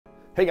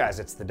Hey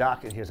guys, it's the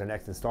Doc, and here's our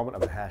next installment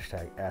of the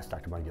hashtag Ask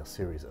Dr. Mudgil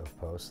series of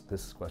posts.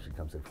 This question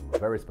comes in from a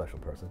very special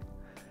person.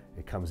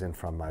 It comes in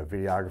from my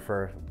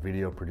videographer,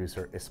 video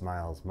producer,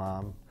 Ismail's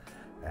mom,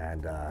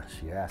 and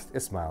she asked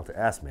Ismail to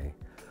ask me,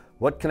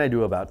 what can I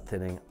do about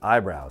thinning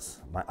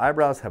eyebrows? My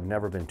eyebrows have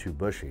never been too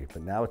bushy,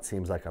 but now it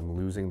seems like I'm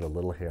losing the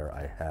little hair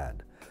I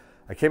had.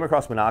 I came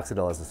across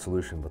minoxidil as a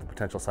solution, but the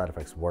potential side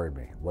effects worried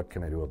me. What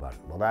can I do about it?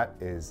 Well, that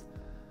is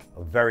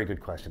a very good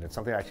question. It's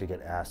something I actually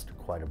get asked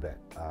quite a bit.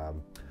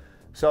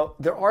 So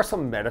there are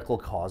some medical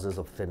causes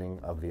of thinning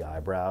of the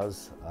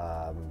eyebrows.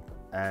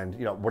 And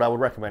what I would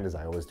recommend, as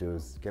I always do,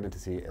 is get in to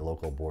see a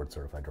local board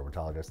certified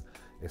dermatologist.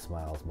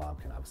 Ismail's mom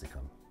can obviously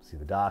come see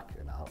the doc,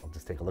 and I'll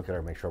just take a look at her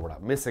and make sure we're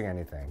not missing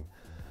anything.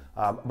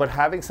 But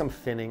having some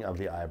thinning of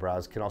the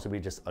eyebrows can also be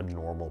just a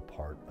normal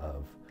part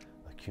of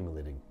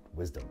accumulating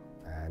wisdom.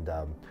 And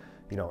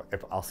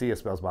if I'll see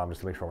Ismail's mom just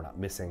to make sure we're not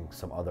missing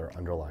some other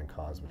underlying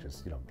cause, which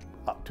is,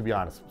 to be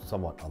honest,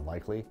 somewhat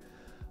unlikely.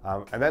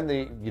 And then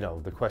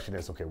the question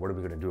is, okay, what are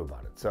we going to do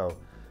about it? So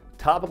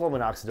topical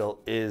minoxidil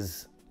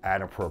is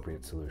an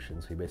appropriate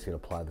solution. So you basically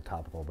apply the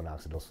topical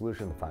minoxidil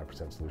solution, the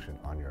 5% solution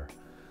on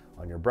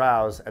your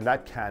brows, and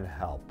that can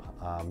help.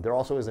 There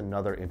also is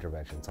another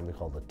intervention, something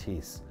called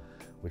Latisse,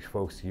 which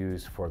folks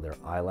use for their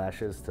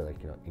eyelashes to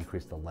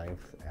increase the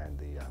length and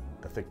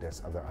the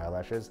thickness of their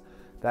eyelashes.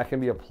 That can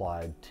be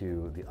applied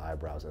to the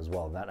eyebrows as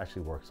well, and that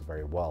actually works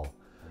very well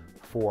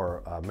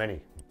for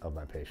many of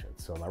my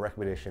patients. So my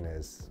recommendation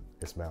is,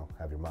 Ismail,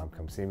 have your mom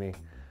come see me.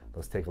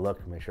 Let's take a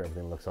look, make sure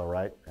everything looks all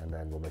right, and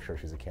then we'll make sure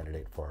she's a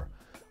candidate for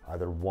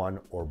either one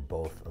or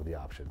both of the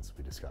options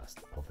we discussed.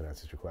 Hope that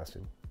answers your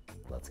question.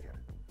 Let's get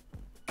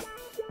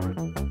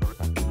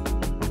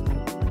it.